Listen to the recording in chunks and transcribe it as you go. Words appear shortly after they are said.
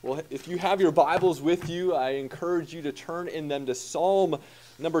Well, if you have your Bibles with you, I encourage you to turn in them to Psalm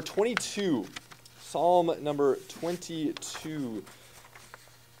number 22. Psalm number 22.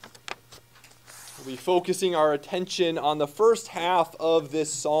 We'll be focusing our attention on the first half of this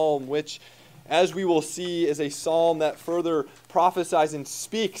psalm, which, as we will see, is a psalm that further prophesies and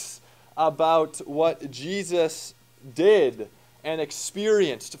speaks about what Jesus did and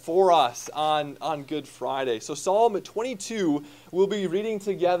experienced for us on Good Friday. So Psalm 22, we'll be reading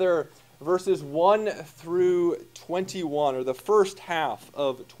together verses 1 through 21, or the first half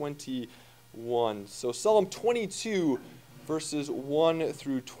of 21. So Psalm 22, verses 1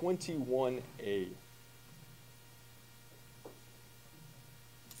 through 21a.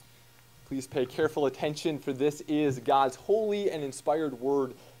 Please pay careful attention, for this is God's holy and inspired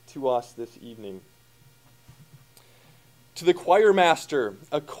word to us this evening. To the choir master,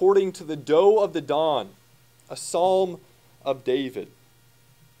 according to the doe of the dawn, a psalm of David.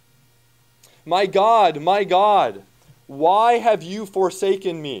 My God, why have you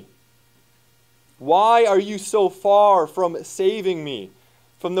forsaken me? Why are you so far from saving me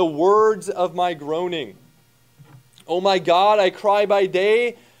from the words of my groaning? O my God, I cry by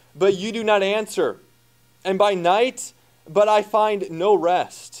day, but you do not answer, and by night, but I find no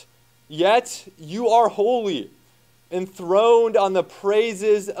rest. Yet you are holy, enthroned on the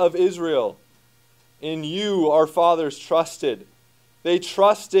praises of Israel. In you our fathers trusted. They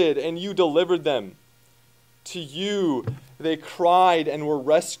trusted, and you delivered them. To you they cried and were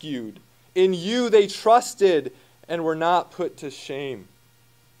rescued. In you they trusted and were not put to shame.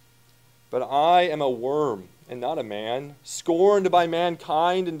 But I am a worm and not a man, scorned by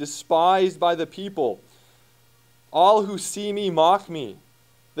mankind and despised by the people. All who see me mock me.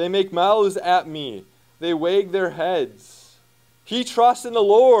 They make mouths at me. They wag their heads. He trusts in the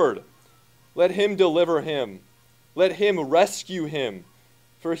Lord. Let him deliver him. Let him rescue him,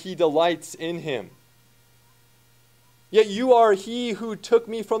 for he delights in him. Yet you are he who took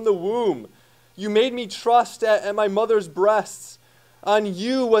me from the womb. You made me trust at my mother's breasts. On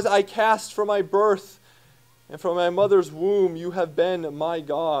you was I cast from my birth, and from my mother's womb you have been my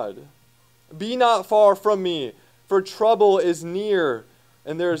God. Be not far from me, for trouble is near,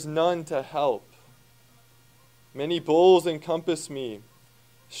 and there is none to help. Many bulls encompass me.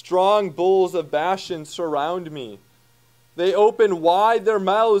 Strong bulls of Bashan surround me. They open wide their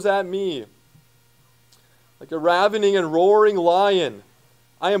mouths at me. Like a ravening and roaring lion,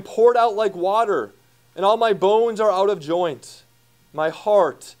 I am poured out like water, and all my bones are out of joint. My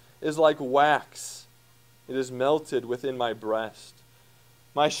heart is like wax. It is melted within my breast.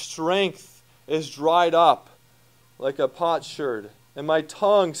 My strength is dried up like a potsherd, and my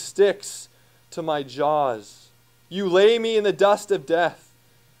tongue sticks to my jaws. You lay me in the dust of death,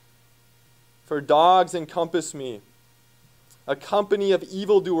 for dogs encompass me. A company of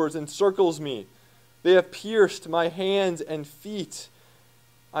evildoers encircles me. They have pierced my hands and feet.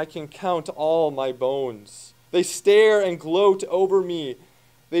 I can count all my bones. They stare and gloat over me.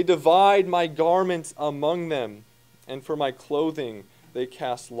 They divide my garments among them, and for my clothing they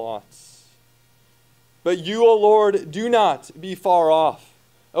cast lots. But you, O Lord, do not be far off.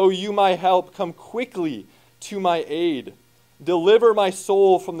 O you, my help, come quickly to my aid. Deliver my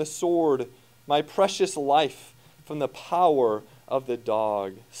soul from the sword, my precious life from the power of the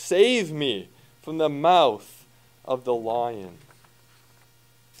dog. Save me from the mouth of the lion.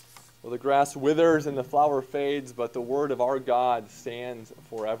 Well, the grass withers and the flower fades, but the word of our God stands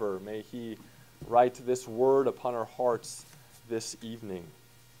forever. May he write this word upon our hearts this evening.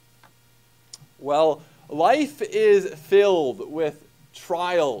 Well, life is filled with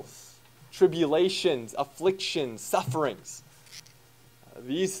trials, tribulations, afflictions, sufferings.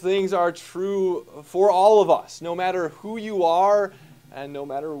 These things are true for all of us, no matter who you are and no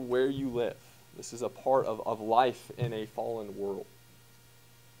matter where you live. This is a part of life in a fallen world.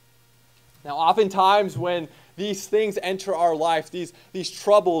 Now, oftentimes when these things enter our life, these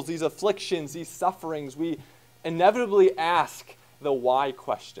troubles, these afflictions, these sufferings, we inevitably ask the why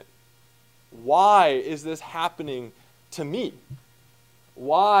question. Why is this happening to me?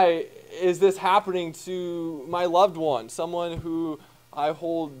 Why is this happening to my loved one, someone who I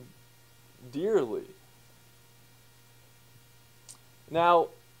hold dearly? Now,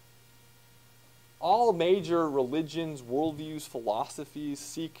 all major religions, worldviews, philosophies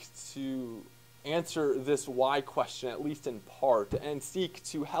seek to answer this why question, at least in part, and seek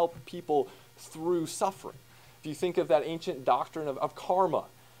to help people through suffering. If you think of that ancient doctrine of karma,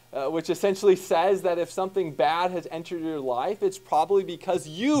 which essentially says that if something bad has entered your life, it's probably because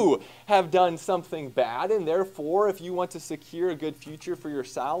you have done something bad, and therefore, if you want to secure a good future for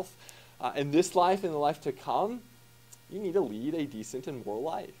yourself in this life and the life to come, you need to lead a decent and moral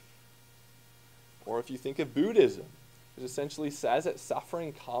life. Or if you think of Buddhism, it essentially says that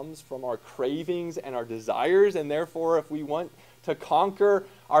suffering comes from our cravings and our desires, and therefore if we want to conquer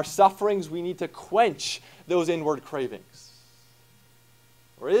our sufferings, we need to quench those inward cravings.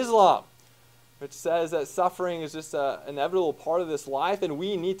 Or Islam, which says that suffering is just an inevitable part of this life, and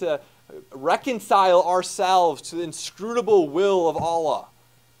we need to reconcile ourselves to the inscrutable will of Allah.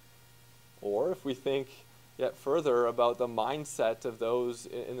 Or if we think yet further about the mindset of those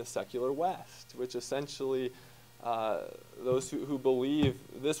in the secular West, which essentially, those who believe,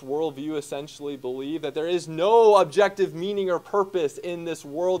 this worldview essentially believe that there is no objective meaning or purpose in this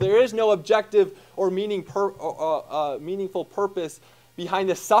world. There is no objective or meaningful purpose behind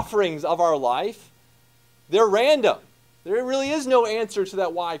the sufferings of our life. They're random. There really is no answer to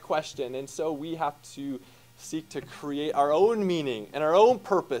that why question, and so we have to seek to create our own meaning and our own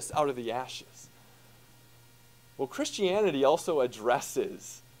purpose out of the ashes. Well, Christianity also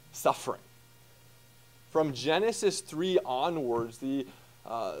addresses suffering. From Genesis 3 onwards, the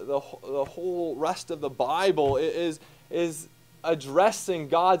whole rest of the Bible is addressing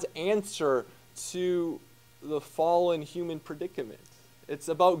God's answer to the fallen human predicament. It's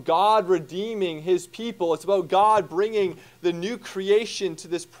about God redeeming his people. It's about God bringing the new creation to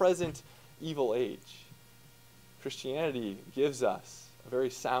this present evil age. Christianity gives us a very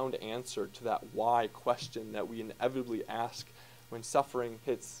sound answer to that why question that we inevitably ask when suffering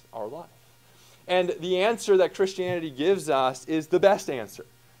hits our life. And the answer that Christianity gives us is the best answer.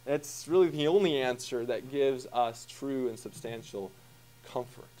 It's really the only answer that gives us true and substantial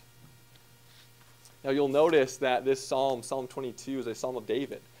comfort. Now you'll notice that this psalm, Psalm 22, is a psalm of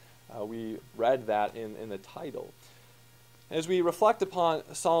David. We read that in the title. As we reflect upon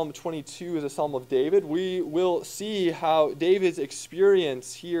Psalm 22 as a psalm of David, we will see how David's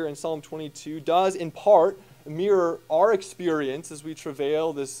experience here in Psalm 22 does in part mirror our experience as we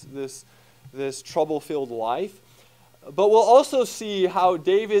travail this trouble-filled life. But we'll also see how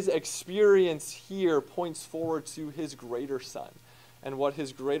David's experience here points forward to his greater son and what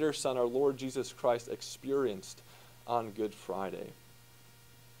his greater son, our Lord Jesus Christ, experienced on Good Friday.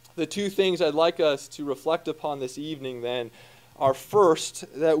 The two things I'd like us to reflect upon this evening then are first,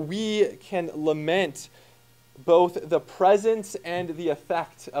 that we can lament both the presence and the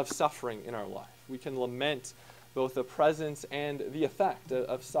effect of suffering in our life. We can lament both the presence and the effect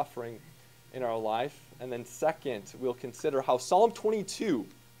of suffering in our life. And then second, we'll consider how Psalm 22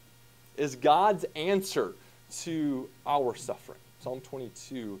 is God's answer to our suffering. Psalm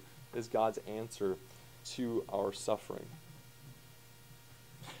 22 is God's answer to our suffering.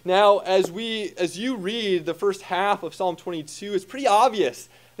 Now, as you read the first half of Psalm 22, it's pretty obvious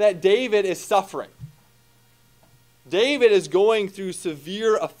that David is suffering. David is going through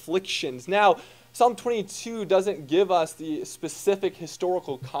severe afflictions. Now, Psalm 22 doesn't give us the specific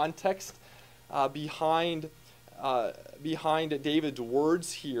historical context behind David's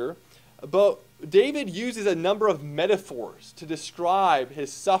words here, but David uses a number of metaphors to describe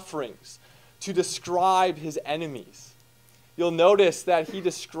his sufferings, to describe his enemies. You'll notice that he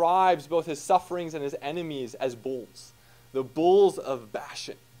describes both his sufferings and his enemies as bulls, the bulls of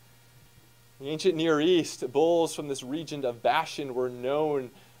Bashan. In the ancient Near East, bulls from this region of Bashan were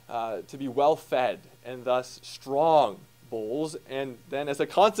known to be well-fed and thus strong bulls, and then as a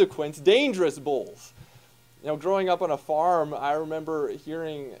consequence, dangerous bulls. You know, growing up on a farm, I remember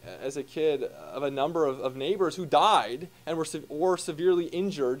hearing as a kid of a number of neighbors who died and were severely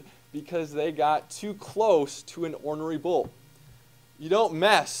injured because they got too close to an ornery bull. You don't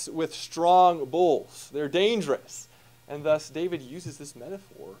mess with strong bulls. They're dangerous. And thus, David uses this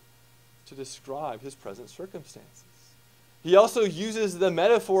metaphor to describe his present circumstances. He also uses the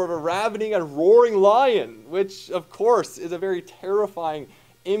metaphor of a ravening and roaring lion, which, of course, is a very terrifying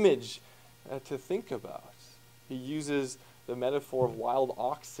image to think about. He uses the metaphor of wild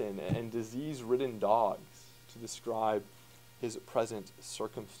oxen and disease-ridden dogs to describe his present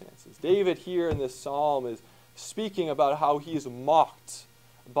circumstances. David here in this psalm is speaking about how he is mocked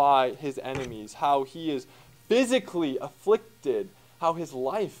by his enemies, how he is physically afflicted, how his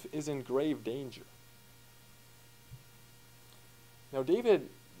life is in grave danger. Now, David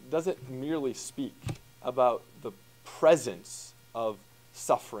doesn't merely speak about the presence of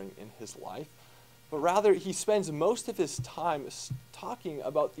suffering in his life, but rather he spends most of his time talking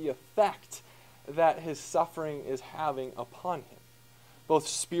about the effect that his suffering is having upon him, both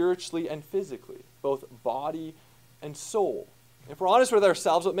spiritually and physically, both body and soul. If we're honest with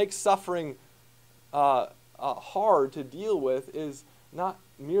ourselves, what makes suffering hard to deal with is not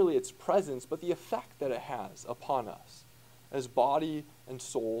merely its presence, but the effect that it has upon us as body and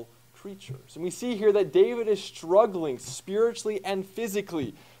soul creatures. And we see here that David is struggling spiritually and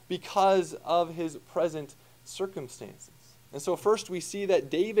physically because of his present circumstances. And so first we see that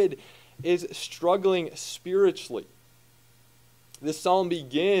David is struggling spiritually. This psalm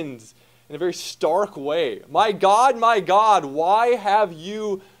begins in a very stark way. My God, why have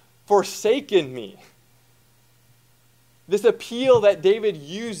you forsaken me? This appeal that David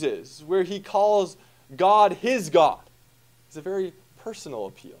uses, where he calls God his God, is a very personal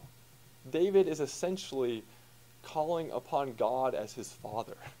appeal. David is essentially calling upon God as his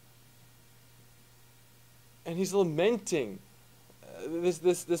father. And he's lamenting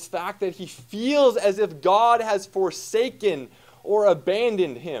this fact that he feels as if God has forsaken or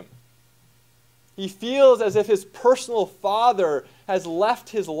abandoned him. He feels as if his personal father has left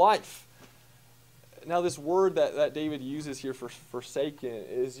his life. Now, this word that David uses here for forsaken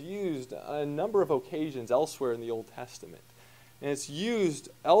is used on a number of occasions elsewhere in the Old Testament. And it's used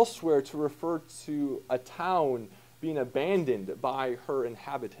elsewhere to refer to a town being abandoned by her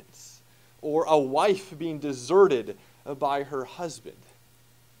inhabitants, or a wife being deserted by her husband.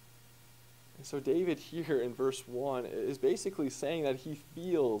 And so David here in verse 1 is basically saying that he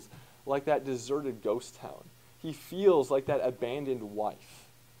feels like that deserted ghost town. He feels like that abandoned wife.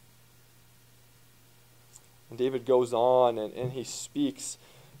 And David goes on and he speaks.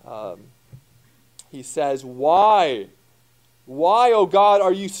 He says, Why, O God,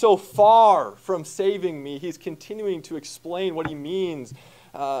 are you so far from saving me? He's continuing to explain what he means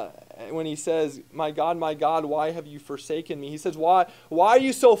when he says, my God, why have you forsaken me? He says, why are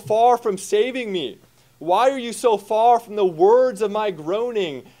you so far from saving me? Why are you so far from the words of my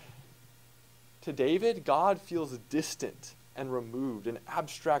groaning? To David, God feels distant and removed, an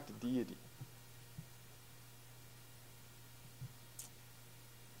abstract deity.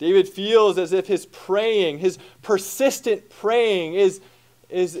 David feels as if his praying, his persistent praying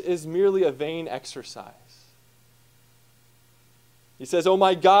is merely a vain exercise. He says, Oh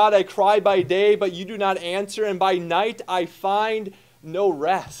my God, I cry by day, but you do not answer, and by night I find no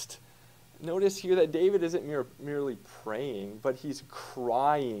rest. Notice here that David isn't merely praying, but he's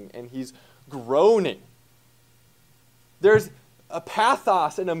crying and he's groaning. There's a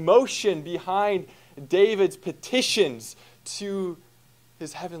pathos, an emotion behind David's petitions to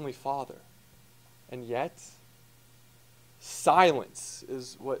his heavenly Father. And yet, silence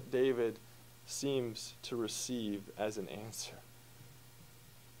is what David seems to receive as an answer.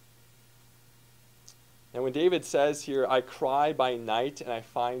 And when David says here, I cry by night and I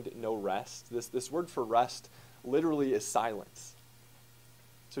find no rest, this word for rest literally is silence.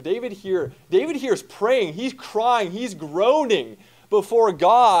 So David here is praying, he's crying, he's groaning before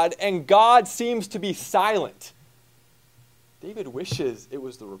God, and God seems to be silent. David wishes it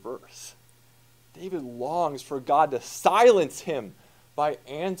was the reverse. David longs for God to silence him by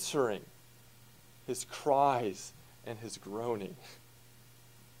answering his cries and his groaning.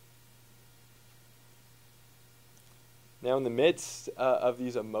 Now, in the midst of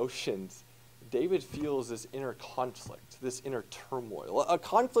these emotions, David feels this inner conflict, this inner turmoil. A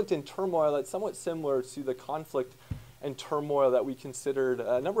conflict and turmoil that's somewhat similar to the conflict and turmoil that we considered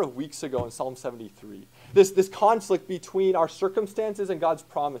a number of weeks ago in Psalm 73. This conflict between our circumstances and God's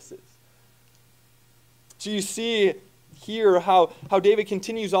promises. So you see here how David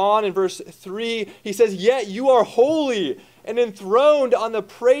continues on in verse 3. He says, Yet you are holy and enthroned on the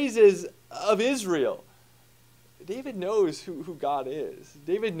praises of Israel. David knows who God is.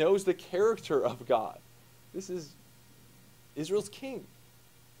 David knows the character of God. This is Israel's king.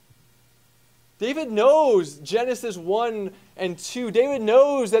 David knows Genesis 1 and 2. David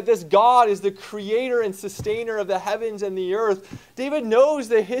knows that this God is the creator and sustainer of the heavens and the earth. David knows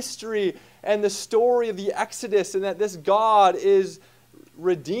the history and the story of the Exodus, and that this God is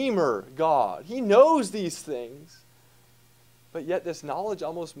Redeemer God. He knows these things. But yet this knowledge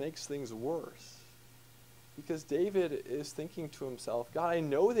almost makes things worse. Because David is thinking to himself, God, I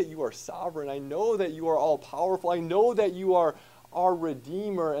know that you are sovereign. I know that you are all-powerful. I know that you are our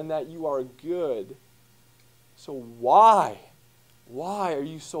Redeemer and that you are good. So why are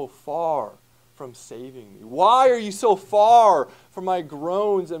you so far from saving me? Why are you so far from my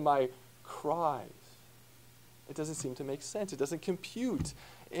groans and my cries? It doesn't seem to make sense. It doesn't compute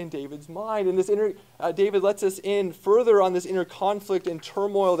in David's mind. And David lets us in further on this inner conflict and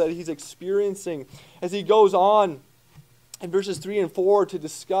turmoil that he's experiencing as he goes on in verses 3 and 4 to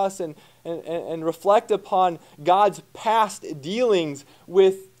discuss and reflect upon God's past dealings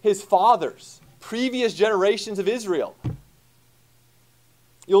with his fathers, previous generations of Israel.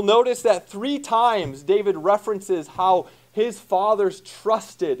 You'll notice that 3 times David references how his fathers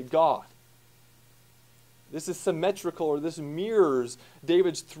trusted God. This is symmetrical, or this mirrors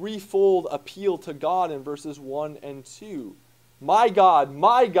David's threefold appeal to God in verses 1 and 2. My God,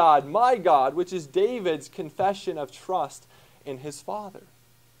 my God, my God, which is David's confession of trust in his Father.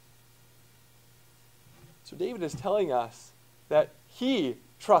 So David is telling us that he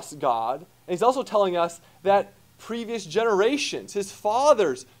trusts God, and he's also telling us that previous generations, his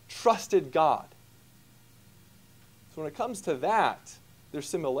fathers, trusted God. So when it comes to that, there's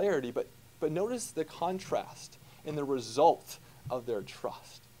similarity, but notice the contrast in the result of their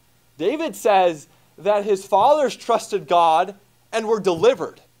trust. David says that his fathers trusted God and were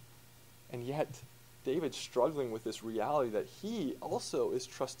delivered. And yet, David's struggling with this reality that he also is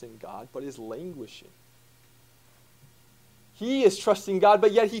trusting God, but is languishing. He is trusting God,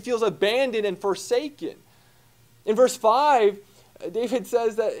 but yet he feels abandoned and forsaken. In verse 5, David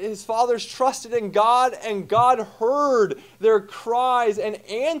says that his fathers trusted in God, and God heard their cries and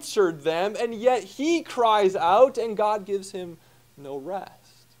answered them, and yet he cries out, and God gives him no rest.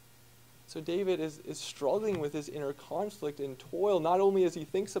 So David is struggling with his inner conflict and toil, not only as he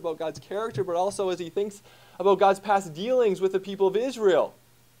thinks about God's character, but also as he thinks about God's past dealings with the people of Israel.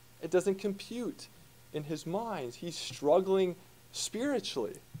 It doesn't compute in his mind. He's struggling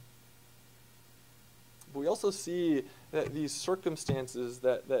spiritually. But we also see that these circumstances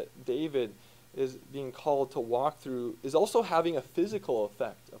that David is being called to walk through is also having a physical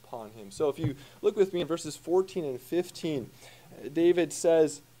effect upon him. So if you look with me in verses 14 and 15, David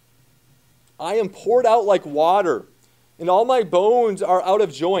says, I am poured out like water, and all my bones are out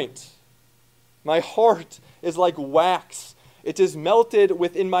of joint. My heart is like wax. It is melted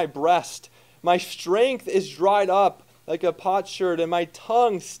within my breast. My strength is dried up like a potsherd, and my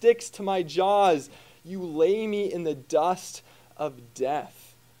tongue sticks to my jaws. You lay me in the dust of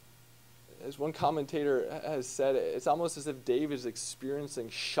death. As one commentator has said, it's almost as if David is experiencing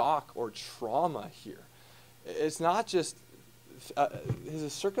shock or trauma here. It's not just,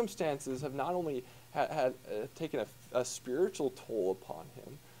 his circumstances have not only had taken a spiritual toll upon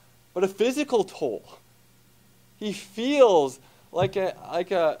him, but a physical toll. He feels like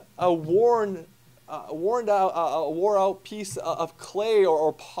a wore out piece of clay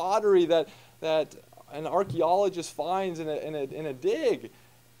or pottery that an archaeologist finds in a dig.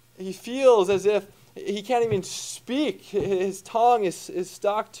 He feels as if he can't even speak. His tongue is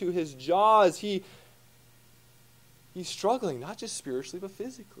stuck to his jaws. He's struggling, not just spiritually, but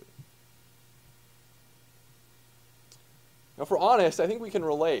physically. Now, if we're honest, I think we can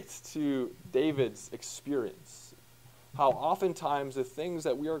relate to David's experience. How oftentimes the things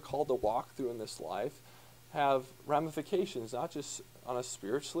that we are called to walk through in this life have ramifications, not just on us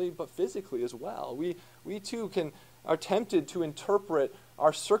spiritually, but physically as well. We too are tempted to interpret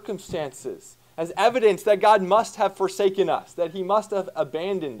our circumstances as evidence that God must have forsaken us, that he must have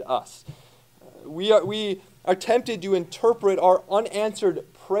abandoned us. We are tempted to interpret our unanswered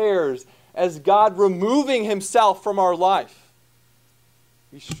prayers as God removing himself from our life.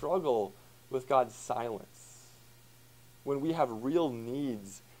 We struggle with God's silence when we have real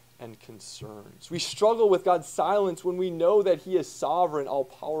needs and concerns. We struggle with God's silence when we know that he is sovereign,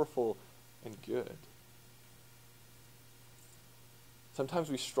 all-powerful, and good.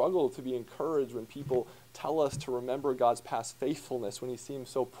 Sometimes we struggle to be encouraged when people tell us to remember God's past faithfulness when he seems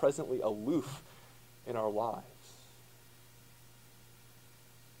so presently aloof in our lives.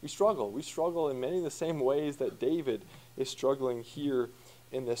 We struggle in many of the same ways that David is struggling here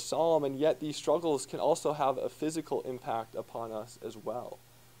in this psalm, and yet these struggles can also have a physical impact upon us as well.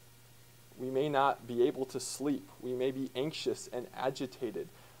 We may not be able to sleep. We may be anxious and agitated.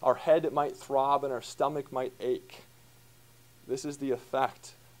 Our head might throb and our stomach might ache. This is the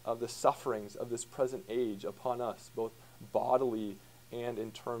effect of the sufferings of this present age upon us, both bodily and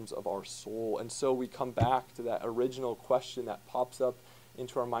in terms of our soul. And so we come back to that original question that pops up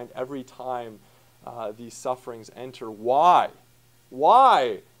into our mind every time these sufferings enter. Why?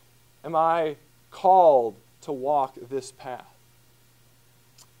 Why am I called to walk this path?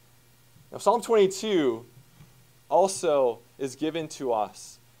 Now, Psalm 22 also is given to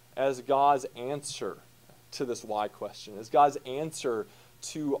us as God's answer to this why question, as God's answer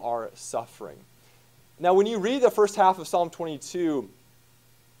to our suffering. Now, when you read the first half of Psalm 22,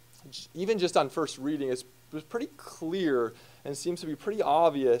 even just on first reading, it's pretty clear and seems to be pretty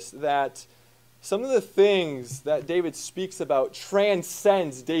obvious that some of the things that David speaks about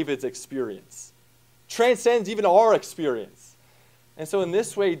transcends David's experience, transcends even our experience. And so in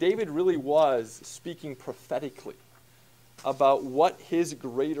this way, David really was speaking prophetically about what his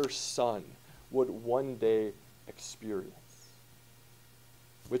greater son would one day experience,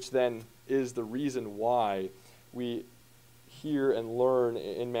 which then is the reason why we hear and learn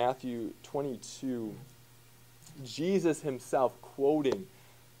in Matthew 22, Jesus himself quoting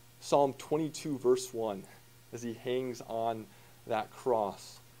Psalm 22, verse 1, as he hangs on that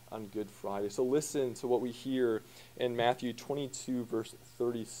cross on Good Friday. So listen to what we hear in Matthew 22, verse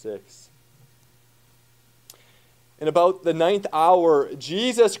 36. In about the 9th hour,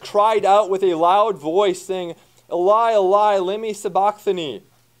 Jesus cried out with a loud voice, saying, Eli, Eli, lema sabachthani.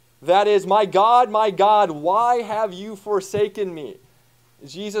 That is, my God, why have you forsaken me?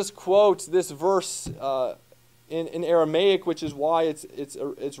 Jesus quotes this verse in Aramaic, which is why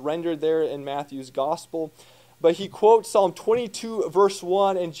it's rendered there in Matthew's gospel. But he quotes Psalm 22, verse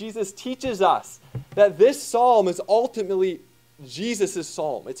 1, and Jesus teaches us that this psalm is ultimately Jesus'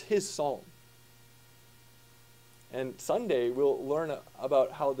 psalm. It's his psalm. And Sunday, we'll learn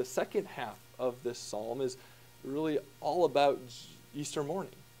about how the second half of this psalm is really all about Easter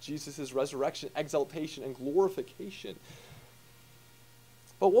morning, Jesus' resurrection, exaltation, and glorification.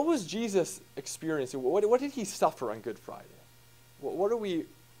 But what was Jesus experiencing? What did he suffer on Good Friday? What are we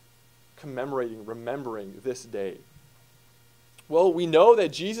commemorating, remembering this day? Well, we know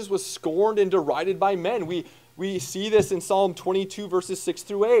that Jesus was scorned and derided by men. We see this in Psalm 22, verses 6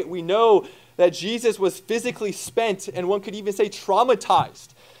 through 8. We know that Jesus was physically spent, and one could even say traumatized,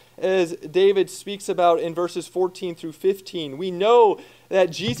 as David speaks about in verses 14 through 15. We know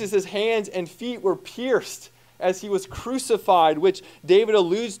that Jesus' hands and feet were pierced as he was crucified, which David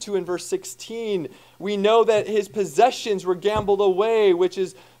alludes to in verse 16. We know that his possessions were gambled away, which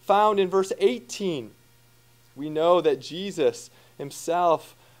is found in verse 18. We know that Jesus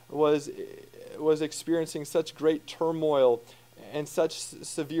himself was experiencing such great turmoil and such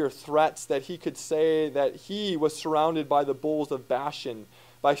severe threats that he could say that he was surrounded by the bulls of Bashan,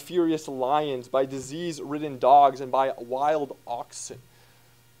 by furious lions, by disease-ridden dogs, and by wild oxen.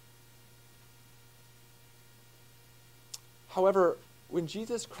 However, when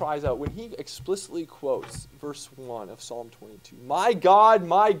Jesus cries out, when he explicitly quotes verse 1 of Psalm 22, my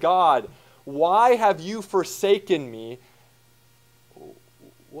God, why have you forsaken me?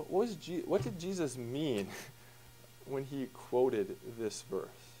 What did Jesus mean when he quoted this verse?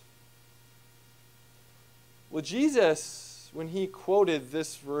 Well, Jesus, when he quoted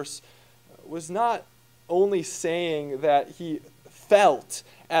this verse, was not only saying that he felt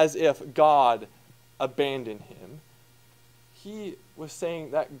as if God abandoned him. He was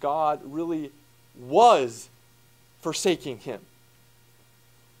saying that God really was forsaking him.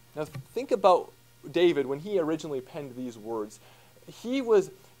 Now think about David when he originally penned these words. He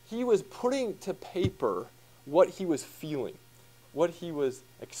was putting to paper what he was feeling, what he was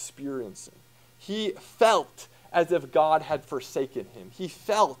experiencing. He felt as if God had forsaken him. He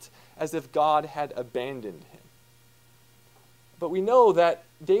felt as if God had abandoned him. But we know that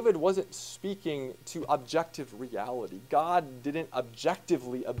David wasn't speaking to objective reality. God didn't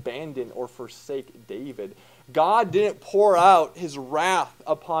objectively abandon or forsake David. God didn't pour out his wrath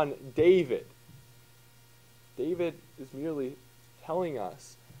upon David. David is merely telling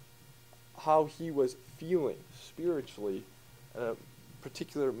us how he was feeling spiritually at a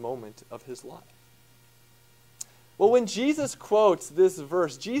particular moment of his life. Well, when Jesus quotes this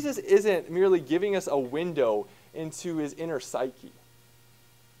verse, Jesus isn't merely giving us a window into his inner psyche.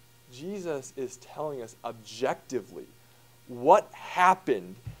 Jesus is telling us objectively what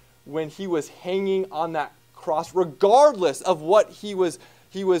happened when he was hanging on that cross, regardless of what he was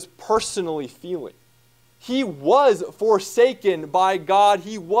personally feeling. He was forsaken by God.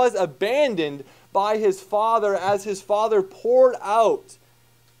 He was abandoned by his Father as his Father poured out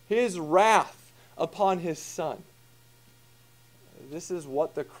his wrath upon his Son. This is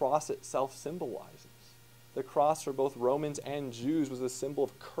what the cross itself symbolizes. The cross for both Romans and Jews was a symbol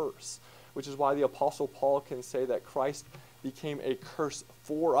of curse, which is why the Apostle Paul can say that Christ became a curse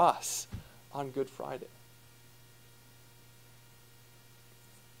for us on Good Friday.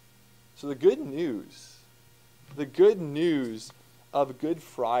 So the good news of Good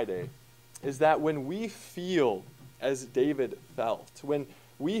Friday is that when we feel as David felt, when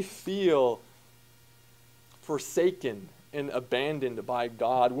we feel forsaken and abandoned by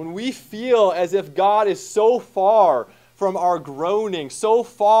God, when we feel as if God is so far from our groaning, so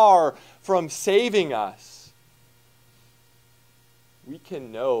far from saving us, we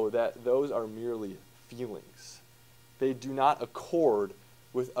can know that those are merely feelings. They do not accord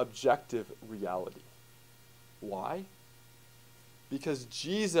with objective reality. Why? Because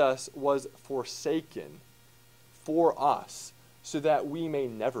Jesus was forsaken for us so that we may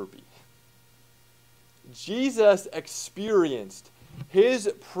never be. Jesus experienced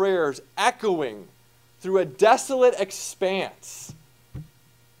his prayers echoing through a desolate expanse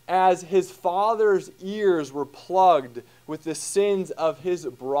as his Father's ears were plugged with the sins of his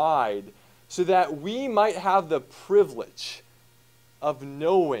bride, so that we might have the privilege of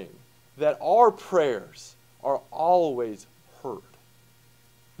knowing that our prayers are always heard.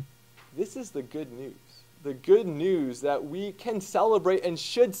 This is the good news. The good news that we can celebrate and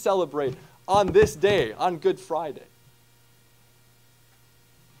should celebrate on this day, on Good Friday.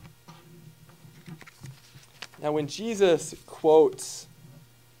 Now, when Jesus quotes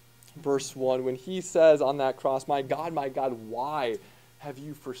verse 1, when he says on that cross, my God, why have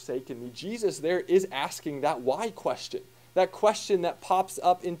you forsaken me?" Jesus there is asking that why question, that question that pops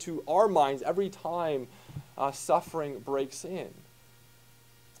up into our minds every time suffering breaks in.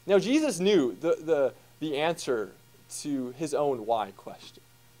 Now, Jesus knew the answer to his own why question.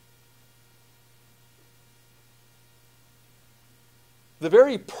 The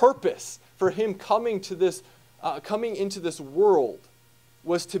very purpose for him coming into this world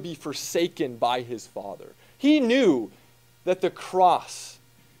was to be forsaken by his Father. He knew that the cross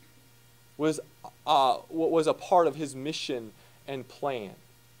was a part of his mission and plan.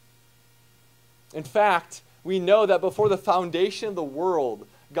 In fact, we know that before the foundation of the world,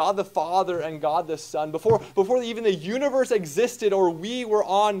 God the Father and God the Son, before even the universe existed or we were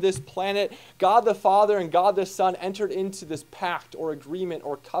on this planet, God the Father and God the Son entered into this pact or agreement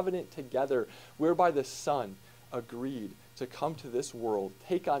or covenant together, whereby the Son agreed to come to this world,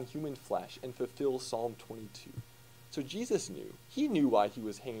 take on human flesh, and fulfill Psalm 22. So Jesus knew. He knew why he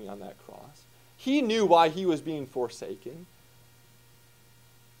was hanging on that cross. He knew why he was being forsaken.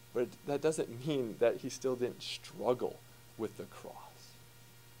 But that doesn't mean that he still didn't struggle with the cross.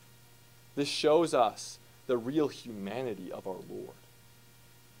 This shows us the real humanity of our Lord.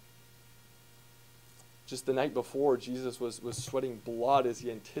 Just the night before, Jesus was sweating blood as he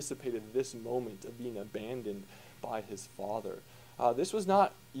anticipated this moment of being abandoned by his Father. This was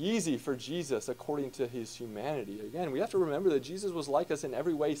not easy for Jesus according to his humanity. Again, we have to remember that Jesus was like us in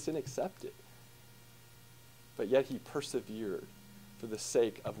every way, sin accepted. But yet he persevered for the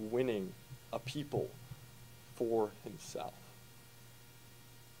sake of winning a people for himself.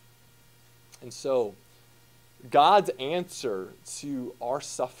 And so, God's answer to our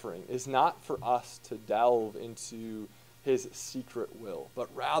suffering is not for us to delve into his secret will, but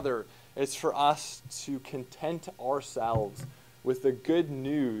rather it's for us to content ourselves with the good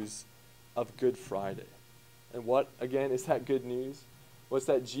news of Good Friday. And what, again, is that good news? Was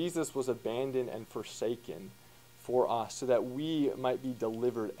that Jesus was abandoned and forsaken for us so that we might be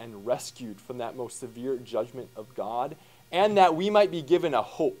delivered and rescued from that most severe judgment of God, and that we might be given a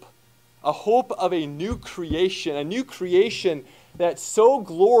hope of a new creation that's so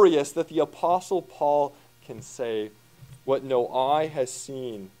glorious that the Apostle Paul can say, "What no eye has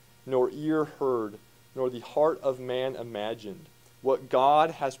seen, nor ear heard, nor the heart of man imagined, what God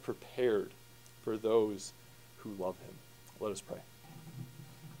has prepared for those who love him." Let us pray.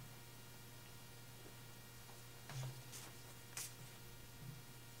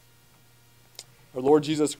 Our Lord Jesus